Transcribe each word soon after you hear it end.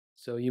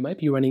So you might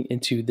be running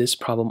into this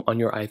problem on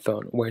your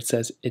iPhone where it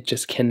says it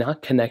just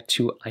cannot connect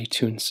to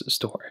iTunes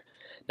Store.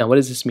 Now, what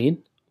does this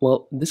mean?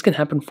 Well, this can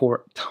happen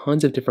for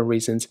tons of different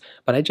reasons,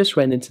 but I just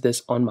ran into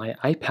this on my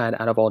iPad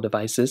out of all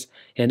devices,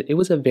 and it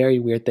was a very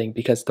weird thing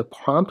because the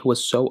prompt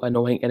was so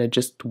annoying and it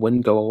just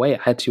wouldn't go away.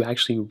 I had to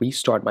actually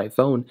restart my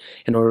phone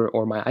in order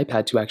or my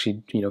iPad to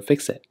actually,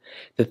 fix it.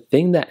 The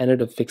thing that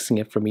ended up fixing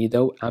it for me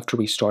though, after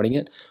restarting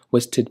it,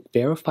 was to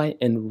verify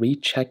and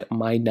recheck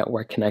my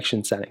network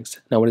connection settings.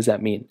 Now, what does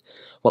that mean?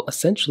 Well,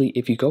 essentially,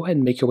 if you go ahead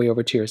and make your way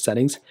over to your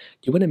settings,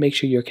 you want to make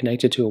sure you're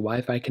connected to a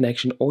Wi-Fi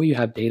connection or you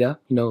have data,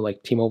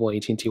 like T-Mobile,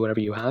 AT&T, whatever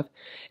you have.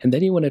 And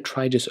then you want to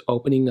try just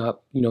opening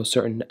up,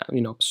 certain,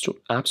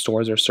 app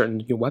stores or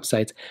certain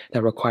websites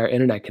that require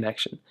internet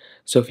connection.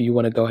 So if you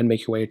want to go ahead and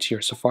make your way to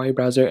your Safari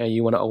browser and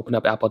you want to open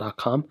up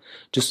apple.com,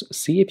 just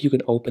see if you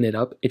can open it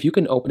up. If you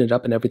can open it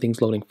up and everything's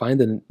loading fine,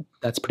 then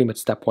that's pretty much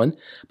step one.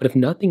 But if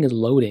nothing is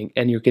loading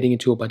and you're getting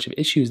into a bunch of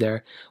issues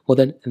there, well,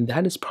 then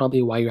that is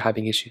probably why you're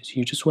having issues.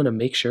 You just want to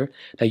make sure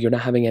that you're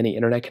not having any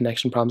internet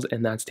connection problems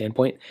in that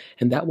standpoint,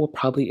 and that will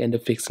probably end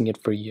up fixing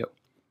it for you.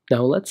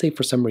 Now, let's say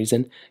for some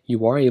reason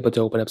you are able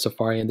to open up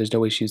Safari and there's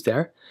no issues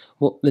there.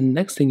 Well, the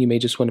next thing you may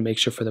just want to make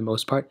sure for the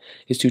most part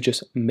is to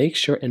just make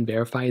sure and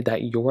verify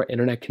that your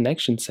internet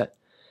connection set.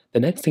 The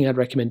next thing I'd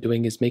recommend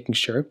doing is making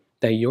sure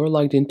that you're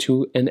logged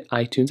into an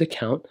iTunes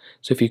account.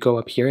 So if you go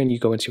up here and you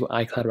go into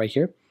iCloud right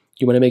here,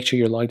 you want to make sure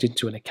you're logged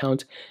into an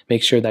account,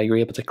 make sure that you're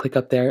able to click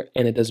up there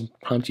and it doesn't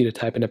prompt you to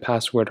type in a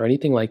password or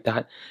anything like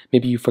that.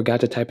 Maybe you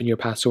forgot to type in your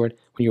password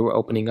when you were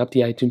opening up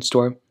the iTunes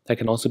store. That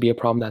can also be a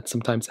problem that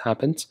sometimes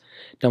happens.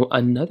 Now,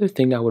 another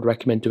thing I would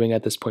recommend doing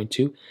at this point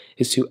too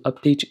is to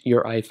update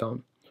your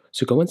iPhone.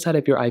 So go inside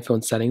of your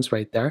iPhone settings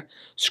right there,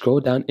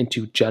 scroll down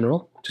into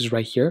General, which is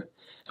right here.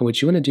 And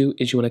what you want to do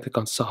is you want to click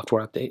on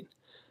Software Update.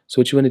 So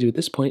what you want to do at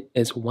this point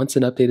is once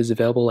an update is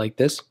available like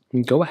this,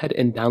 go ahead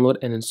and download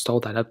and install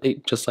that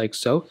update just like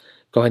so.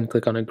 Go ahead and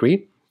click on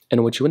Agree.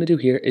 And what you want to do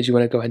here is you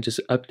want to go ahead and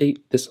just update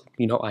this,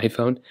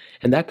 iPhone,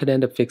 and that could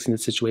end up fixing the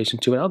situation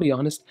too. And I'll be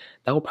honest,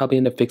 that will probably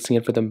end up fixing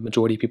it for the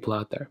majority of people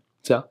out there.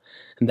 So,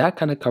 and that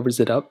kind of covers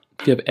it up.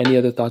 If you have any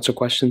other thoughts or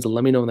questions,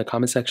 let me know in the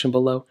comment section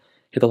below.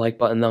 Hit the like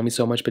button, that helps me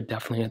so much, but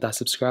definitely hit that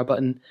subscribe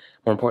button.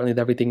 More importantly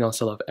than everything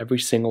else, I love every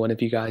single one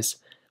of you guys.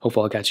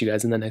 Hopefully I'll catch you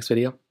guys in the next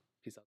video.